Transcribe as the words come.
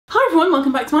everyone,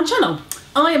 welcome back to my channel.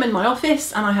 I am in my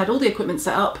office and I had all the equipment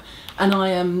set up and I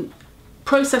am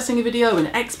processing a video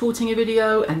and exporting a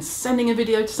video and sending a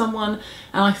video to someone,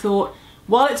 and I thought,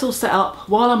 while it's all set up,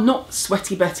 while I'm not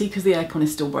sweaty Betty because the aircon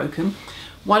is still broken,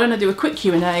 why don't I do a quick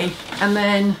Q&A? And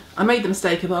then I made the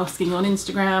mistake of asking on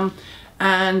Instagram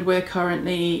and we're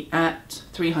currently at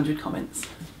 300 comments.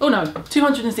 Oh no,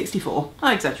 264,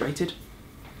 I exaggerated.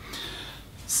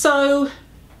 So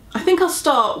I think I'll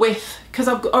start with, because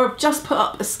I've just put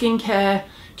up a skincare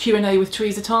Q&A with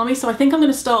Teresa Tarmey, so I think I'm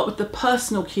going to start with the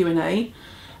personal Q&A,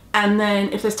 and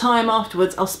then if there's time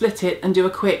afterwards I'll split it and do a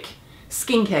quick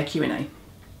skincare Q&A.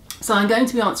 So I'm going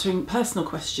to be answering personal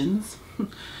questions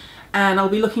and I'll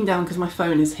be looking down because my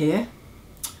phone is here.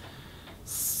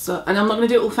 So, and I'm not going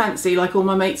to do it all fancy like all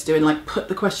my mates do and like put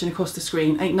the question across the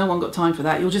screen. Ain't no one got time for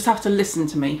that. You'll just have to listen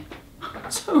to me.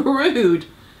 So rude.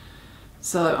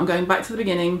 So I'm going back to the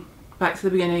beginning,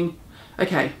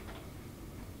 Okay.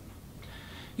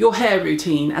 Your hair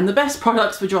routine and the best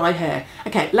products for dry hair.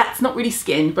 Okay, that's not really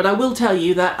skin, but I will tell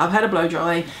you that I've had a blow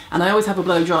dry and I always have a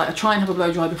blow dry. I try and have a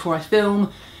blow dry before I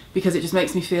film because it just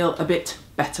makes me feel a bit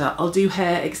better. I'll do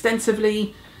hair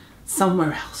extensively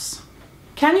somewhere else.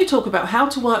 Can you talk about how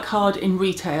to work hard in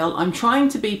retail? I'm trying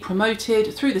to be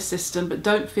promoted through the system but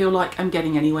don't feel like I'm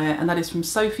getting anywhere, and that is from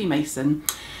Sophie Mason.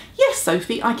 Yes,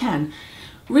 Sophie, I can.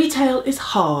 Retail is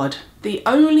hard. The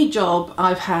only job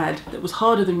I've had that was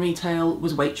harder than retail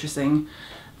was waitressing.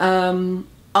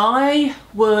 I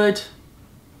would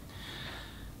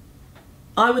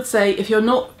say if you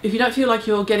don't feel like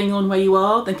you're getting on where you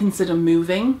are, then consider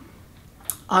moving.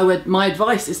 My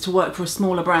advice is to work for a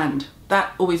smaller brand.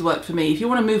 That always worked for me. If you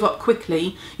want to move up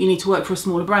quickly, you need to work for a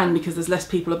smaller brand because there's less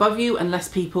people above you and less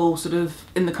people sort of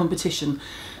in the competition.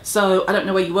 So I don't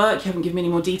know where you work, you haven't given me any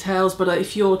more details, but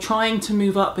if you're trying to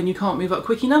move up and you can't move up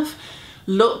quick enough,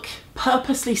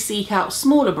 purposely seek out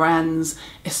smaller brands,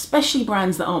 especially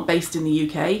brands that aren't based in the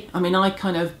UK. I mean, I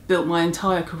kind of built my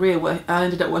entire career where I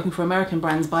ended up working for American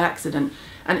brands by accident,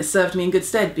 and it served me in good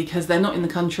stead because they're not in the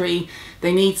country,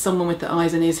 they need someone with the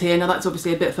eyes and ears here. Now that's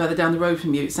obviously a bit further down the road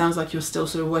from you. It sounds like you're still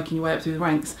sort of working your way up through the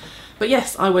ranks. But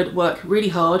yes, I would work really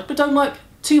hard, but don't work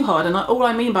too hard. And all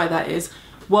I mean by that is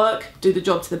work, do the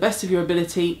job to the best of your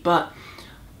ability, but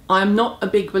I'm not a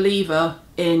big believer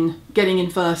in getting in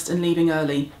first and leaving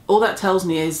early. All that tells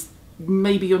me is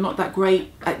maybe you're not that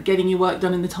great at getting your work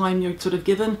done in the time you're sort of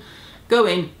given. Go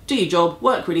in, do your job,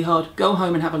 work really hard, go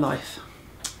home and have a life.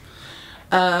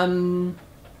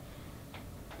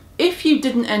 If you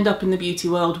didn't end up in the beauty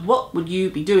world, what would you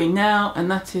be doing now?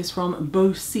 And that is from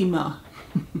Bosima.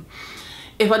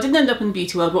 If I didn't end up in the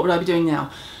beauty world, what would I be doing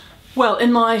now? Well,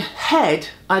 in my head,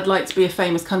 I'd like to be a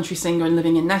famous country singer and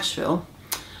living in Nashville.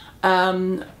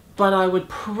 But I would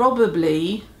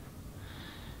probably,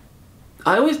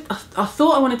 I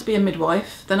thought I wanted to be a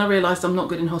midwife, then I realised I'm not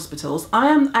good in hospitals.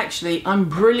 I'm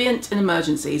brilliant in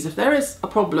emergencies. If there is a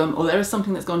problem or there is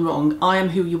something that's gone wrong, I am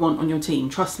who you want on your team,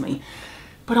 trust me.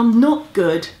 But I'm not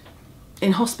good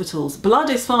in hospitals. Blood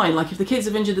is fine, like if the kids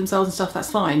have injured themselves and stuff,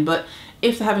 that's fine, but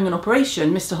if they're having an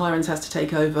operation, Mr. Hirons has to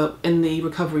take over in the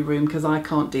recovery room because I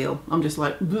can't deal. I'm just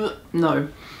like, no.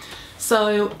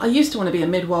 So I used to want to be a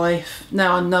midwife.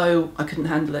 Now I know I couldn't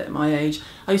handle it at my age.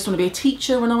 I used to want to be a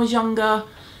teacher when I was younger.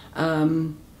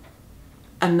 And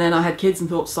then I had kids and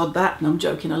thought, sod that. And I'm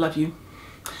joking, I love you.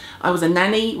 I was a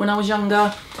nanny when I was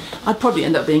younger. I'd probably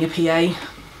end up being a PA.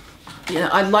 You know,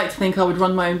 I'd like to think I would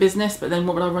run my own business, but then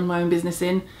what would I run my own business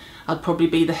in? I'd probably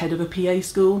be the head of a PA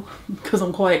school because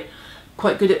I'm quite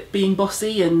good at being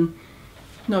bossy and,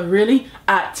 no really,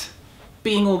 at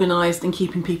being organised and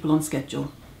keeping people on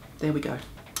schedule. There we go.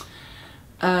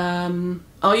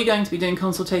 Are you going to be doing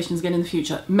consultations again in the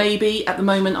future? Maybe. At the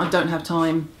moment I don't have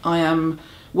time. I am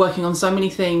working on so many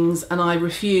things and I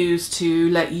refuse to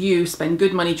let you spend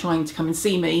good money trying to come and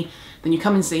see me. Then you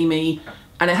come and see me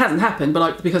and it hasn't happened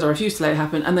because I refuse to let it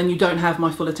happen, and then you don't have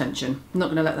my full attention. I'm not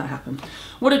going to let that happen.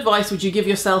 What advice would you give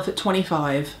yourself at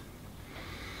 25?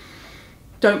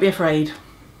 Don't be afraid.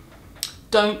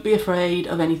 Don't be afraid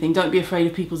of anything. Don't be afraid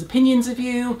of people's opinions of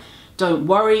you. Don't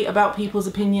worry about people's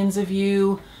opinions of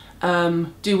you.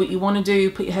 Do what you want to do,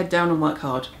 put your head down and work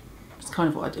hard. That's kind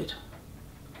of what I did.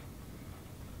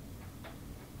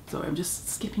 Sorry, I'm just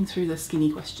skipping through the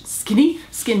skin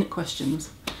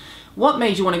questions. What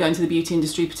made you want to go into the beauty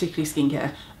industry, particularly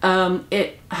skincare?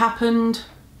 It happened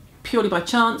purely by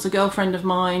chance. A girlfriend of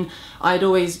mine, I'd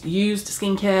always used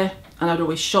skincare and I'd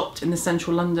always shopped in the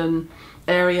central London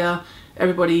area.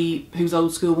 Everybody who's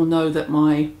old school will know that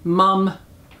my mum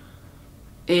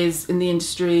is in the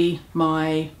industry,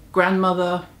 my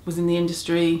grandmother was in the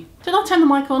industry. Did I turn the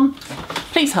mic on?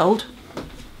 Please hold.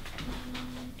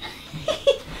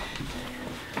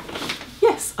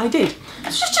 I did. I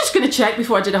was just going to check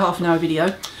before I did a half-an-hour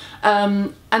video.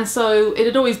 And so it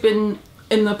had always been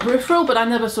in the peripheral, but I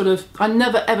never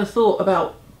ever thought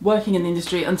about working in the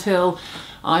industry until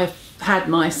I had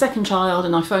my second child,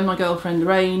 and I phoned my girlfriend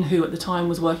Lorraine, who at the time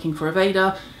was working for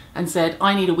Aveda, and said,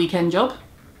 I need a weekend job.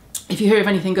 If you hear of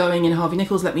anything going in Harvey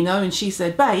Nichols, let me know. And she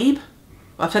said, babe,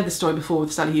 I've said this story before with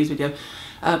the Sally Hughes video,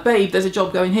 babe, there's a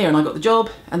job going here. And I got the job,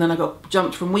 and then I got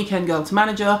jumped from weekend girl to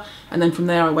manager, and then from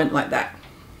there I went like that.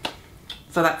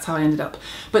 So that's how I ended up.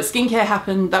 But skincare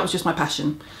happened, that was just my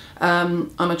passion.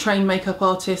 I'm a trained makeup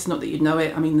artist, not that you'd know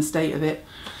it, I mean the state of it.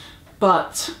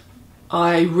 But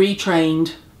I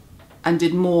retrained and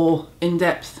did more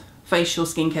in-depth facial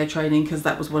skincare training because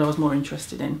that was what I was more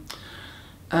interested in.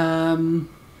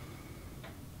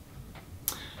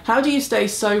 How do you stay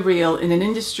so real in an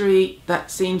industry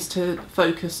that seems to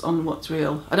focus on what's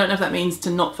real? I don't know if that means to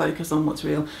not focus on what's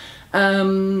real.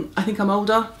 I think I'm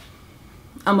older.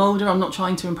 I'm not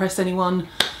trying to impress anyone.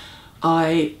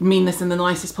 I mean this in the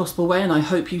nicest possible way, and I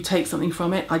hope you take something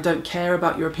from it. I don't care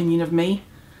about your opinion of me,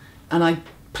 and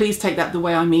please take that the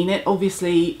way I mean it.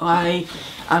 Obviously, I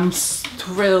am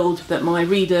thrilled that my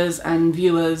readers and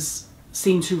viewers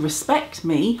seem to respect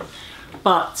me,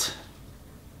 but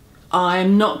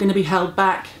I'm not going to be held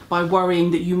back by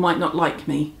worrying that you might not like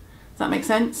me. Does that make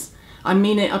sense? I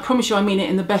mean it, I promise you I mean it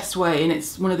in the best way, and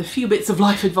it's one of the few bits of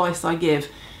life advice I give.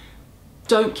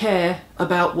 Don't care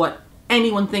about what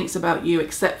anyone thinks about you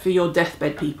except for your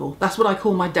deathbed people. That's what I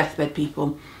call my deathbed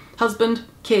people. Husband,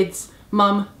 kids,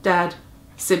 mum, dad,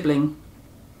 sibling.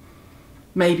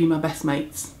 Maybe my best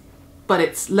mates. But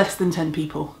it's less than 10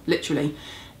 people, literally.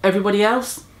 Everybody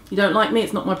else, you don't like me,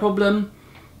 it's not my problem.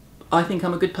 I think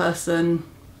I'm a good person,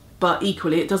 but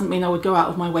equally it doesn't mean I would go out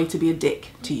of my way to be a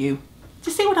dick to you.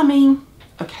 Do you see what I mean?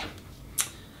 Okay.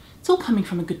 It's all coming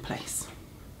from a good place.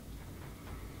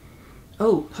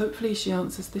 Oh, hopefully she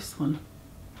answers this one.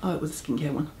 Oh, it was a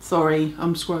skincare one. Sorry,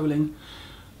 I'm scrolling.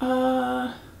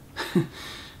 How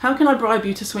can I bribe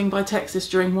you to swing by Texas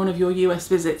during one of your US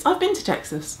visits? I've been to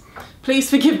Texas. Please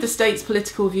forgive the state's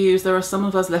political views. There are some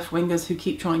of us left-wingers who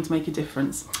keep trying to make a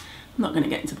difference. I'm not going to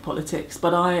get into the politics,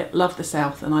 but I love the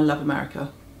South and I love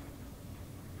America.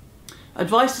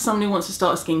 Advice to someone who wants to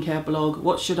start a skincare blog.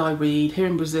 What should I read? Here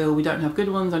in Brazil, we don't have good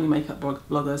ones, only makeup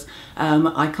bloggers.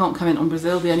 I can't comment on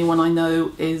Brazil. The only one I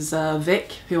know is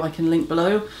Vic, who I can link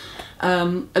below.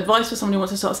 Advice for someone who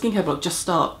wants to start a skincare blog, just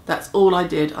start. That's all I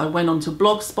did. I went on to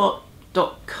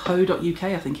blogspot.co.uk,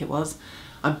 I think it was.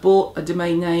 I bought a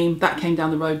domain name. That came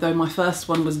down the road though. My first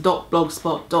one was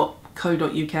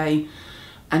 .blogspot.co.uk,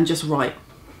 and just write.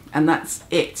 And that's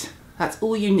it. That's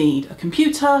all you need. A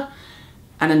computer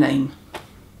and a name.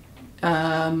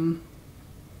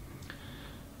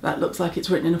 That looks like it's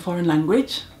written in a foreign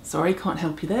language. Sorry, can't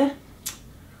help you there.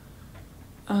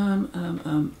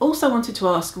 Also wanted to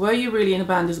ask, were you really in a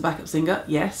band as a backup singer?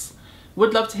 Yes.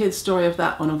 Would love to hear the story of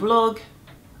that on a vlog.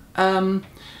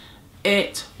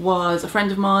 It was a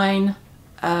friend of mine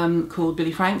called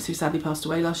Billy Franks, who sadly passed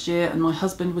away last year, and my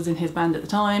husband was in his band at the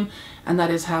time, and that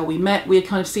is how we met. We had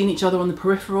kind of seen each other on the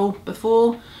peripheral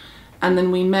before, and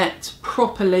then we met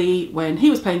properly when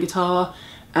he was playing guitar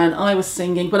and I was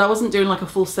singing, but I wasn't doing like a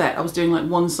full set. I was doing like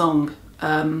one song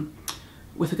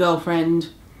with a girlfriend,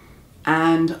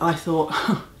 and I thought,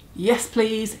 yes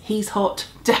please, he's hot,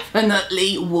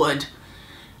 definitely would.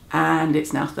 And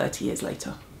it's now 30 years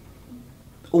later.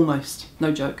 Almost,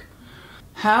 no joke.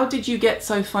 How did you get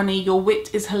so funny? Your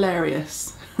wit is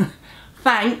hilarious.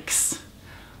 Thanks.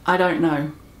 I don't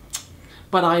know,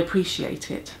 but I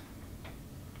appreciate it.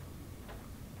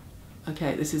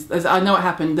 Okay, I know what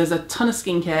happened. There's a ton of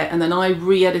skincare, and then I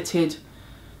re-edited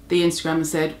the Instagram and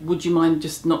said, would you mind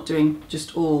just not doing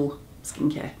just all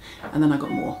skincare? And then I got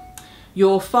more.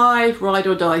 Your 5 ride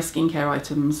or die skincare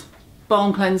items.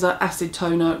 Balm cleanser, acid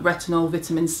toner, retinol,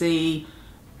 vitamin C,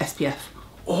 SPF.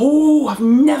 Oh, I've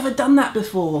never done that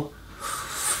before.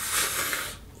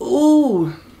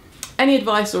 Oh, any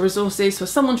advice or resources for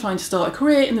someone trying to start a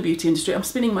career in the beauty industry? I'm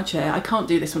spinning my chair. I can't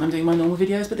do this when I'm doing my normal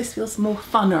videos, but this feels more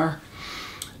funner.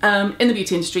 In the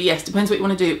beauty industry, yes, depends what you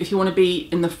want to do. If you want to be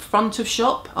in the front of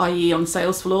shop, i.e. on the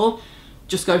sales floor,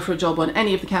 just go for a job on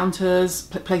any of the counters,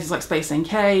 places like Space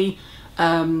NK, you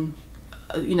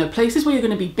know, places where you're going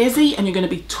to be busy and you're going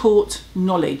to be taught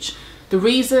knowledge. The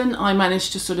reason I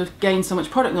managed to sort of gain so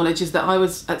much product knowledge is that I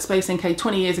was at Space NK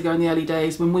 20 years ago in the early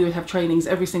days when we would have trainings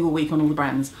every single week on all the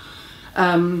brands.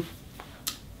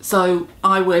 So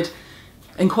I would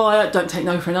inquire, don't take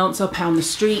no for an answer, pound the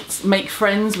streets, make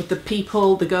friends with the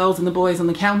people, the girls and the boys on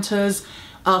the counters,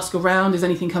 ask around, is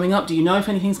anything coming up? Do you know if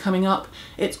anything's coming up?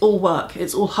 It's all work,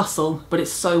 it's all hustle, but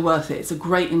it's so worth it. It's a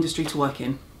great industry to work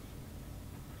in.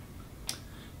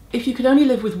 if you could only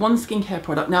live with one skincare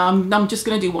product, now I'm just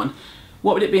going to do one,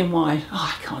 what would it be and why?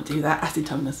 Oh, I can't do that, acid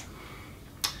toners.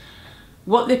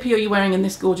 What lippy are you wearing in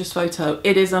this gorgeous photo?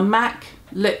 It is a MAC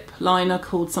lip liner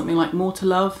called something like More to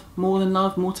Love, More Than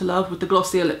Love, More to Love, with the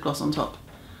glossier lip gloss on top.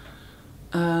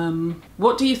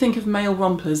 What do you think of male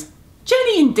rompers?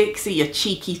 Jenny and Dixie, you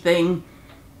cheeky thing.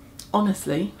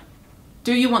 Honestly,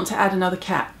 do you want to add another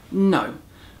cat? No.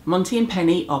 Monty and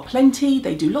Penny are plenty,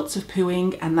 they do lots of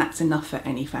pooing, and that's enough for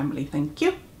any family, thank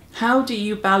you. How do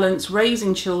you balance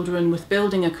raising children with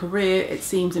building a career? It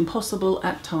seems impossible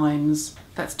at times.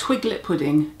 That's Twiglet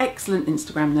Pudding, excellent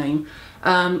Instagram name.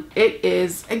 It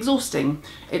is exhausting.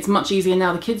 It's much easier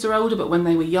now the kids are older, but when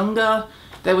they were younger,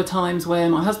 there were times where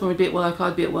my husband would be at work,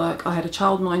 I'd be at work. I had a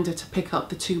childminder to pick up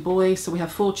the 2 boys, so we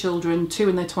have 4 children, 2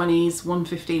 in their 20s, 1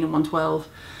 15 and 1 12.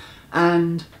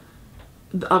 And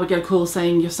I would get a call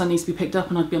saying your son needs to be picked up,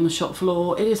 and I'd be on the shop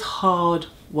floor. It is hard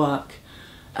work.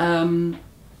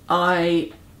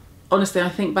 Honestly, I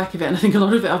think back of it, and I think a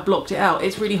lot of it I've blocked it out.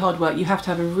 It's really hard work. You have to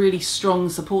have a really strong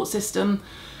support system.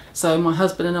 So my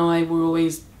husband and I were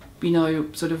always, you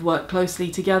know, sort of work closely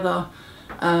together.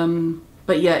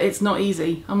 But yeah, it's not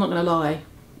easy. I'm not going to lie.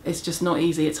 It's just not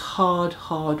easy. It's hard,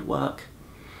 hard work.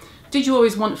 Did you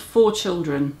always want 4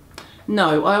 children?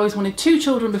 No, I always wanted 2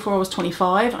 children before I was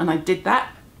 25, and I did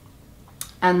that.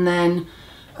 And then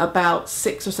about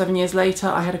 6 or 7 years later,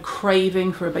 I had a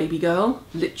craving for a baby girl,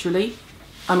 literally.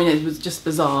 I mean, it was just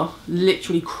bizarre.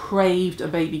 Literally craved a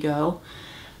baby girl.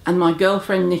 And my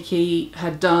girlfriend Nikki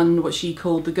had done what she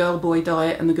called the girl boy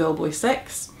diet and the girl boy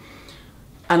sex.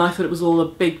 And I thought it was all a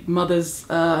big mother's,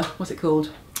 what's it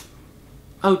called?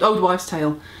 Old wives'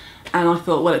 tale. And I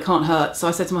thought, well, it can't hurt. So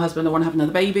I said to my husband, I want to have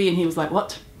another baby. And he was like,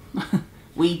 what?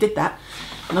 We did that.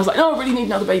 And I was like, no, I really need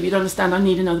another baby. You don't understand, I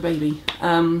need another baby.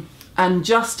 And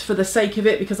just for the sake of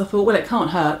it, because I thought, well, it can't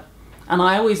hurt. And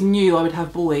I always knew I would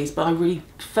have boys, but I really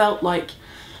felt like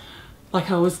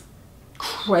I was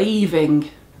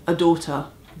craving a daughter.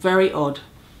 Very odd.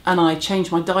 And I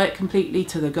changed my diet completely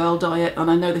to the girl diet.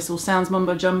 And I know this all sounds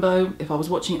mumbo jumbo. If I was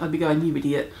watching it, I'd be going, you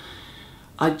idiot.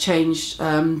 I'd changed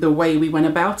the way we went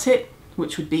about it,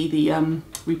 which would be the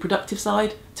reproductive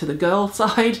side, to the girl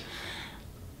side.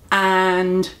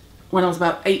 And when I was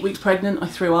about 8 weeks pregnant, I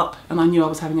threw up, and I knew I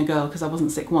was having a girl because I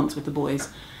wasn't sick once with the boys.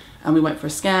 And we went for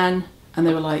a scan, and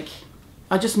they were like,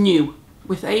 I just knew.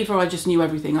 With Ava, I just knew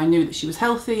everything. I knew that she was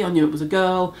healthy, I knew it was a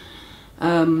girl.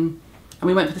 And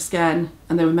we went for the scan,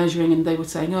 and they were measuring, and they were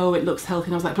saying, oh, it looks healthy.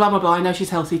 And I was like, blah, blah, blah, I know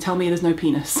she's healthy, tell me there's no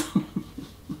penis.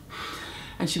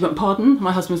 And she went, pardon?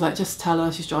 My husband was like, just tell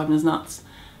her, she's driving us nuts.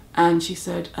 And she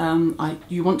said,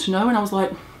 you want to know? And I was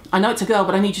like, I know it's a girl,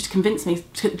 but I need you to convince me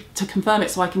to confirm it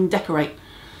so I can decorate.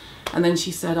 And then she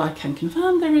said, I can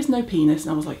confirm there is no penis.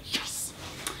 And I was like, yes.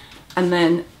 And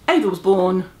then Ava was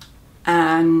born,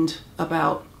 and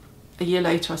about a year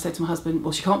later I said to my husband,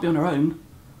 well, she can't be on her own.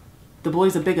 The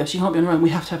boys are bigger, she can't be on her own, we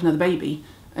have to have another baby.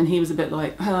 And he was a bit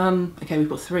like, okay, we've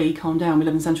got 3, calm down, we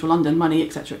live in central London, money,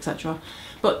 etc, etc.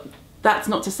 But that's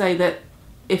not to say that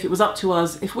if it was up to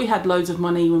us, if we had loads of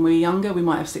money when we were younger, we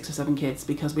might have 6 or 7 kids,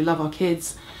 because we love our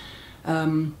kids.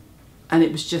 And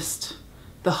it was just,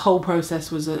 the whole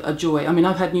process was a joy. I mean,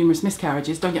 I've had numerous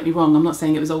miscarriages, don't get me wrong, I'm not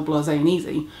saying it was all blasé and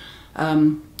easy.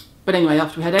 But anyway,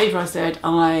 after we had Ava, I said,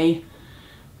 I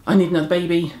need another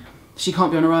baby. She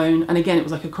can't be on her own. And again, it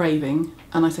was like a craving.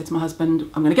 And I said to my husband,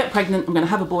 I'm going to get pregnant, I'm going to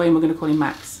have a boy, and we're going to call him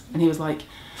Max. And he was like,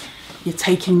 you're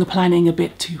taking the planning a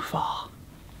bit too far.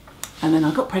 And then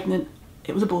I got pregnant,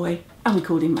 it was a boy, and we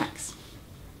called him Max.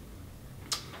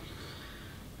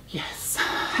 Yes.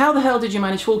 How the hell did you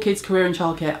manage 4 kids, career and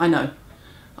childcare? I know.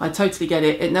 I totally get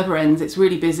it. It never ends. It's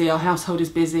really busy. Our household is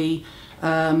busy.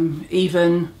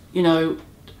 Even, you know,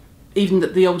 even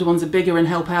that the older ones are bigger and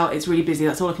help out, it's really busy.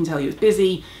 That's all I can tell you. It's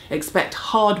busy. Expect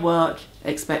hard work.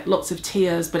 Expect lots of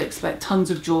tears, but expect tons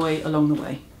of joy along the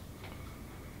way.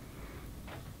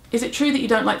 Is it true that you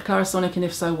don't like the Clarisonic, and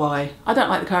if so, why? I don't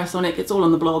like the Clarisonic. It's all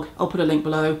on the blog. I'll put a link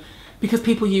below, because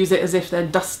people use it as if they're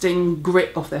dusting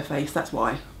grit off their face. That's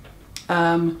why.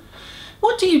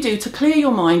 What do you do to clear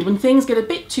your mind when things get a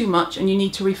bit too much and you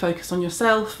need to refocus on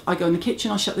yourself? I go in the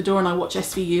kitchen, I shut the door, and I watch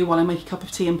SVU while I make a cup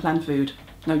of tea and plan food.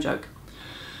 No joke.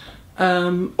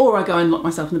 Or I go and lock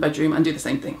myself in the bedroom and do the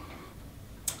same thing.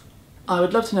 I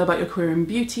would love to know about your career in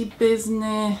beauty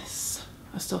business.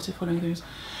 I started following those.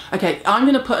 Okay, I'm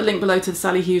going to put a link below to the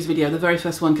Sally Hughes video, the very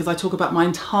first one, because I talk about my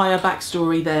entire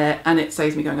backstory there, and it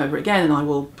saves me going over it again, and I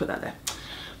will put that there.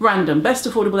 Random, best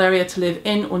affordable area to live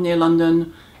in or near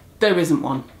London? There isn't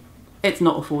one. It's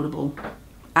not affordable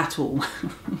at all.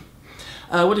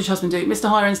 What does your husband do? Mr.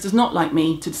 Hirons does not like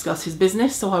me to discuss his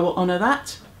business, so I will honour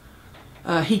that.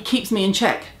 He keeps me in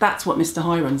check. That's what Mr.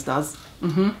 Hirons does.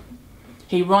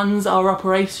 He runs our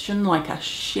operation like a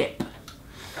ship.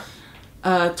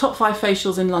 Top 5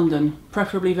 facials in London,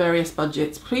 preferably various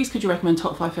budgets. Please could you recommend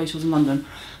top 5 facials in London?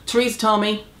 Teresa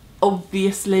Tarmey,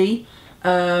 obviously.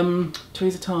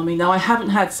 Teresa Tarmey. Now I haven't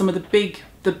had some of the big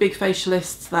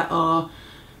facialists that are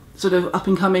sort of up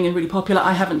and coming and really popular.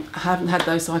 I haven't had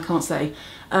those, so I can't say.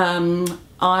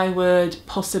 I would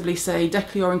possibly say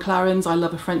Decleor and Clarins. I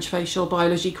love a French facial.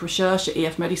 Biologique Recherche at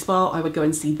EF Medispa. I would go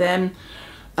and see them.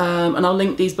 And I'll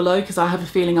link these below because I have a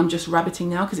feeling I'm just rabbiting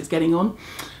now because it's getting on.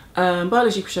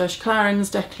 Biologique Recherche,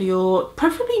 Clarins, Decleor,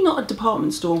 preferably not a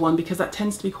department store one because that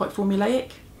tends to be quite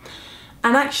formulaic.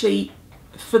 And actually,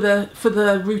 for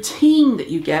the routine that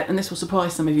you get, and this will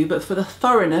surprise some of you, but for the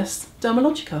thoroughness,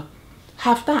 Dermalogica.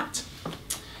 Have that.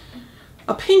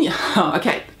 Opinion.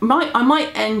 Okay, I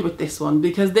might end with this one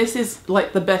because this is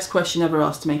like the best question ever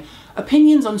asked to me.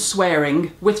 Opinions on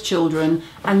swearing with children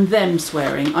and them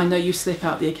swearing. I know you slip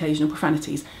out the occasional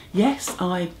profanities. Yes,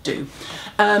 I do.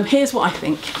 Here's what I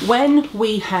think. When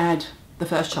we had the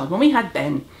first child, when we had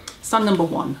Ben, son number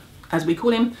 1, as we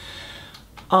call him,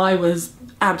 I was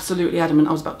absolutely adamant.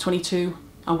 I was about 22.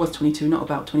 I was 22, not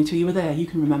about 22. You were there, you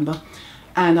can remember.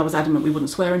 And I was adamant we wouldn't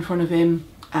swear in front of him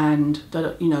and,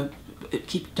 you know,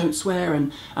 don't swear.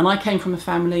 And I came from a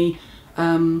family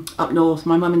up north.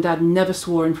 My mum and dad never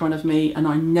swore in front of me and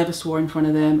I never swore in front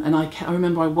of them. And I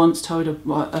remember I once told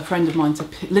a friend of mine,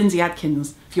 Lindsay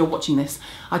Adkins, if you're watching this,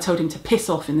 I told him to piss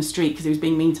off in the street because he was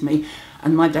being mean to me.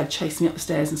 And my dad chased me up the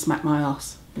stairs and smacked my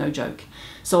ass. No joke.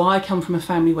 So I come from a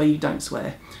family where you don't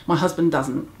swear. My husband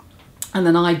doesn't. And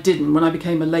then I didn't. When I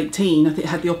became a late teen, I think it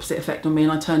had the opposite effect on me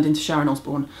and I turned into Sharon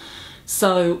Osbourne.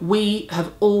 So we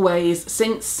have always,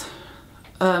 since,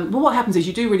 well, what happens is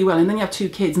you do really well and then you have 2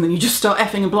 kids and then you just start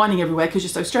effing and blinding everywhere because you're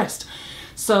so stressed.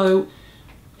 So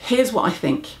here's what I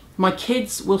think. My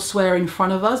kids will swear in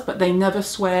front of us, but they never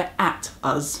swear at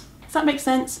us. Does that make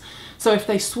sense? So if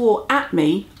they swore at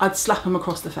me, I'd slap them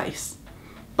across the face.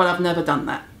 But I've never done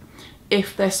that.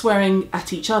 If they're swearing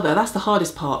at each other, that's the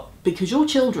hardest part because your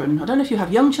children, I don't know if you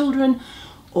have young children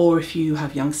or if you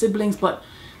have young siblings, but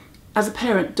as a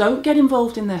parent, don't get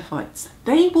involved in their fights.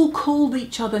 They will call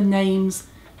each other names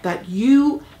that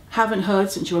you haven't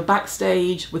heard since you were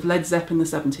backstage with Led Zeppelin in the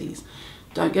 70s.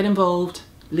 Don't get involved,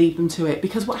 leave them to it.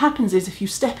 Because what happens is if you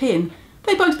step in,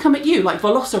 they both come at you like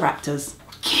velociraptors.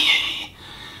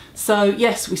 So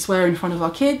yes, we swear in front of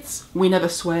our kids. We never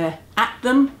swear at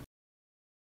them.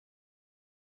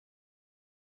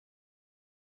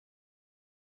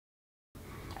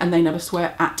 And they never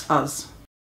swear at us.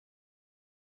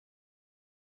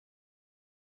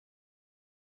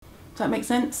 Does that make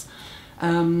sense?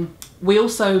 We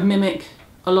also mimic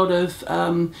a lot of,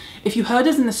 if you heard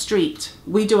us in the street,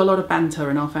 we do a lot of banter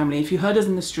in our family. If you heard us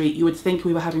in the street, you would think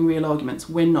we were having real arguments.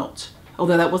 We're not.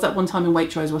 Although that was that one time in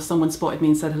Waitrose where someone spotted me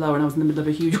and said hello and I was in the middle of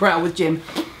a huge row with Jim.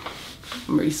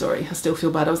 I'm really sorry, I still feel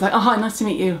bad. I was like, oh hi, nice to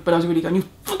meet you. But I was really going, you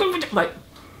fucking, like,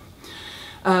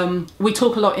 we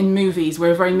talk a lot in movies.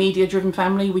 We're a very media driven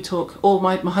family. We talk, all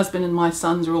my husband and my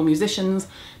sons are all musicians.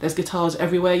 There's guitars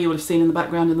everywhere, you would have seen in the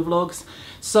background in the vlogs.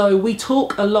 So we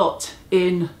talk a lot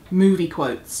in movie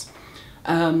quotes.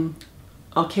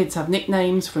 Our kids have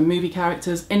nicknames from movie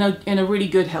characters in a really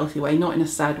good, healthy way, not in a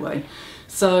sad way.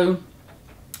 So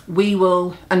we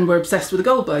will, and we're obsessed with the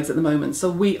Goldbergs at the moment.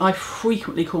 So I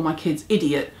frequently call my kids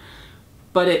idiot,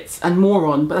 and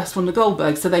moron, but that's from the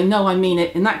Goldbergs. So they know I mean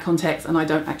it in that context and I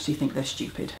don't actually think they're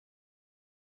stupid.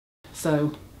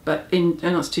 So, but in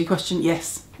answer to your question,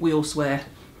 yes, we all swear.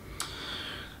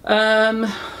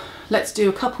 Let's do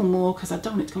a couple more because I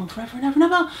don't want it to go on forever and ever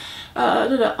and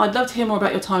ever. I'd love to hear more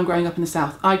about your time growing up in the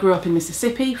South. I grew up in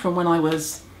Mississippi from when I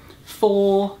was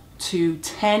 4 to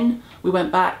 10. We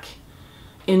went back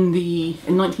in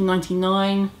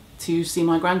 1999 to see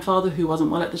my grandfather who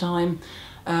wasn't well at the time.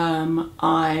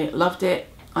 I loved it.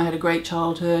 I had a great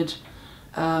childhood.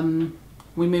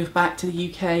 We moved back to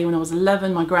the UK when I was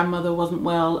 11. My grandmother wasn't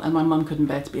well and my mum couldn't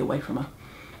bear to be away from her.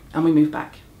 And we moved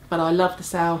back. But I love the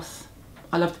South.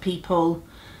 I love the people.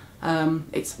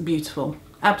 It's beautiful.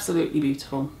 Absolutely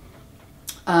beautiful.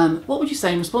 What would you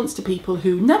say in response to people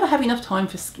who never have enough time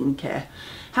for skincare?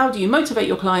 How do you motivate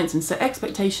your clients and set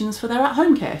expectations for their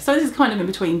at-home care? So this is kind of in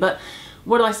between, but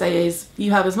what I say is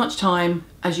you have as much time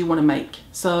as you want to make.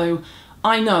 So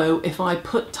I know if I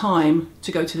put time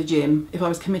to go to the gym, if I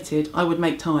was committed, I would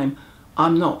make time.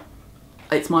 I'm not.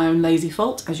 It's my own lazy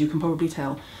fault, as you can probably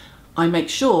tell. I make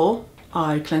sure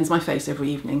I cleanse my face every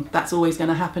evening. That's always going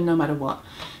to happen no matter what.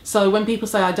 So when people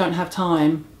say I don't have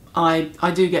time,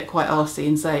 I do get quite arsey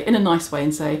and say, in a nice way,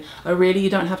 and say, oh really, you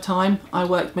don't have time? I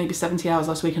worked maybe 70 hours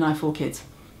last week and I have 4 kids.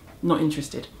 Not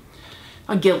interested.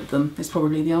 I guilt them is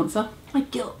probably the answer. I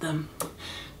guilt them.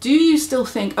 Do you still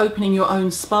think opening your own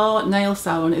spa, nail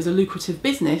salon is a lucrative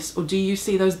business, or do you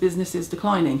see those businesses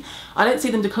declining? I don't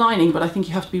see them declining, but I think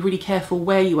you have to be really careful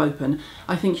where you open.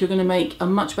 I think you're going to make a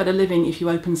much better living if you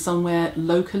open somewhere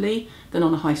locally than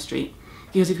on a high street.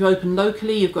 Because if you open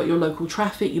locally, you've got your local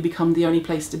traffic, you become the only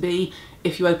place to be.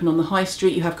 If you open on the high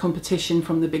street, you have competition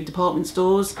from the big department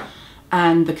stores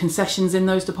and the concessions in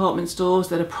those department stores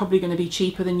that are probably going to be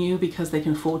cheaper than you because they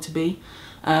can afford to be.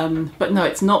 But no,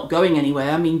 it's not going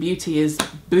anywhere. I mean, beauty is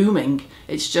booming.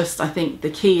 It's just, I think the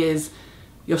key is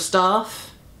your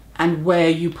staff and where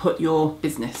you put your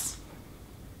business.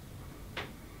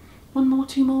 One more,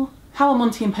 2 more. How are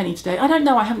Monty and Penny today? I don't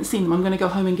know, I haven't seen them. I'm going to go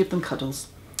home and give them cuddles.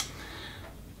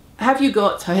 Have you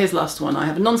got, oh, here's the last one. I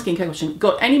have a non-skincare question.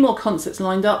 Got any more concerts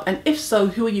lined up? And if so,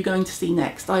 who are you going to see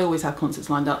next? I always have concerts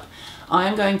lined up. I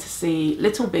am going to see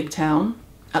Little Big Town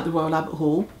at the Royal Albert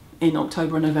Hall in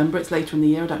October and November. It's later in the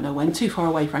year, I don't know when, too far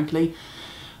away frankly.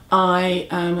 I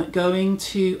am going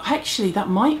to, actually that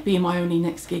might be my only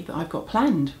next gig that I've got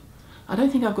planned. I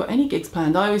don't think I've got any gigs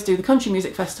planned. I always do the Country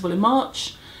Music Festival in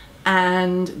March,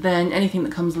 and then anything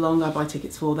that comes along I buy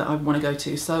tickets for that I want to go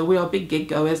to. So we are big gig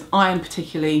goers. I am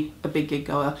particularly a big gig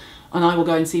goer, and I will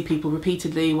go and see people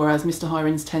repeatedly, whereas Mr.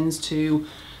 Hirons tends to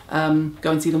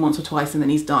go and see them once or twice and then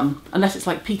he's done. Unless it's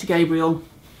like Peter Gabriel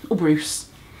or Bruce,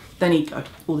 then he'd go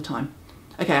all the time.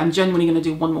 Okay, I'm genuinely going to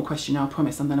do one more question now, I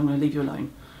promise, and then I'm going to leave you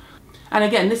alone. And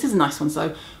again, this is a nice one.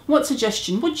 So, what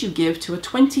suggestion would you give to a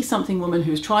 20-something woman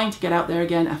who's trying to get out there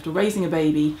again after raising a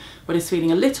baby, but is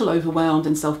feeling a little overwhelmed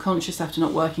and self-conscious after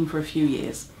not working for a few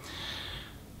years?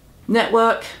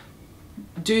 Network,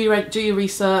 do your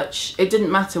research. It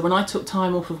didn't matter. When I took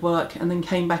time off of work and then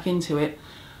came back into it,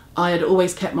 I had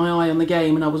always kept my eye on the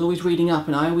game, and I was always reading up,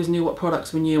 and I always knew what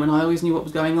products were new, and I always knew what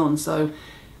was going on. So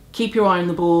keep your eye on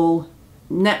the ball,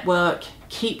 network,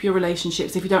 keep your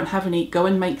relationships. If you don't have any, go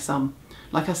and make some.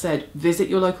 Like I said, visit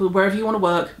your local, wherever you want to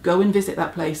work, go and visit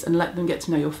that place and let them get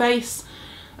to know your face.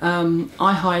 I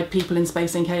hired people in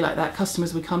Space NK like that.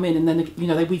 Customers would come in and then, you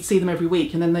know, we'd see them every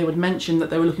week, and then they would mention that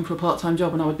they were looking for a part-time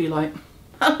job, and I would be like,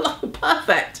 hello,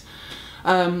 perfect.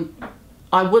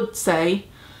 I would say,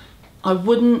 I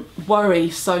wouldn't worry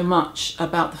so much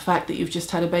about the fact that you've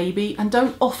just had a baby, and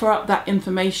don't offer up that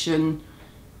information,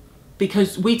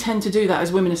 because we tend to do that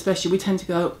as women especially. We tend to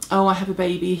go, oh, I have a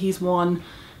baby, he's 1,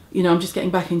 you know, I'm just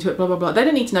getting back into it, blah, blah, blah. They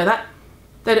don't need to know that.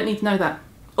 They don't need to know that.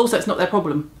 Also, it's not their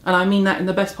problem, and I mean that in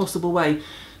the best possible way.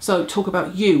 So talk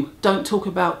about you, don't talk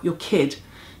about your kid.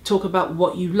 Talk about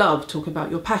what you love, talk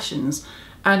about your passions.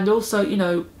 And also, you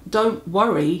know, don't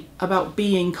worry about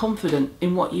being confident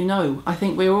in what you know. I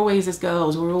think we're always, as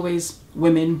girls, we're always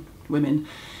women,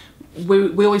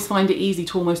 we always find it easy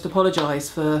to almost apologise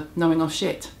for knowing our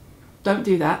shit. Don't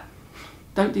do that.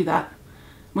 Don't do that.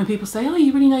 When people say, oh,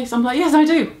 you really know, I'm like, yes, I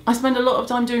do. I spend a lot of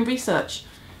time doing research.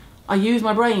 I use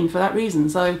my brain for that reason.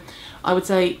 So I would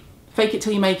say, fake it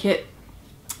till you make it.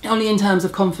 Only in terms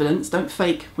of confidence. Don't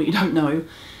fake what you don't know.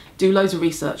 Do loads of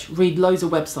research, read loads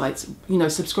of websites, you know,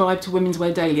 subscribe to Women's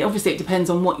Wear Daily. Obviously it depends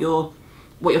on what your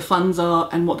funds are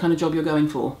and what kind of job you're going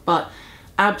for. But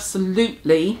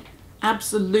absolutely,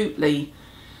 absolutely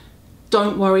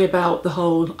don't worry about the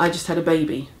whole, I just had a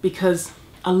baby, because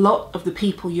a lot of the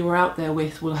people you are out there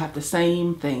with will have the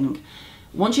same thing.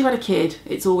 Once you've had a kid,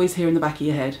 it's always here in the back of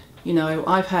your head. You know,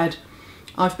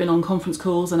 I've been on conference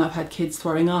calls and I've had kids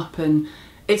throwing up, and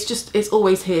it's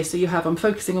always here. So you have, I'm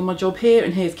focusing on my job here,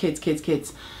 and here's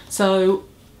kids. So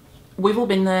we've all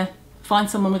been there. Find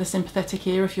someone with a sympathetic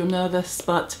ear if you're nervous,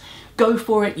 but go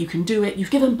for it. You can do it.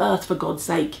 You've given birth, for God's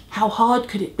sake. How hard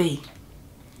could it be?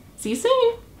 See you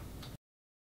soon.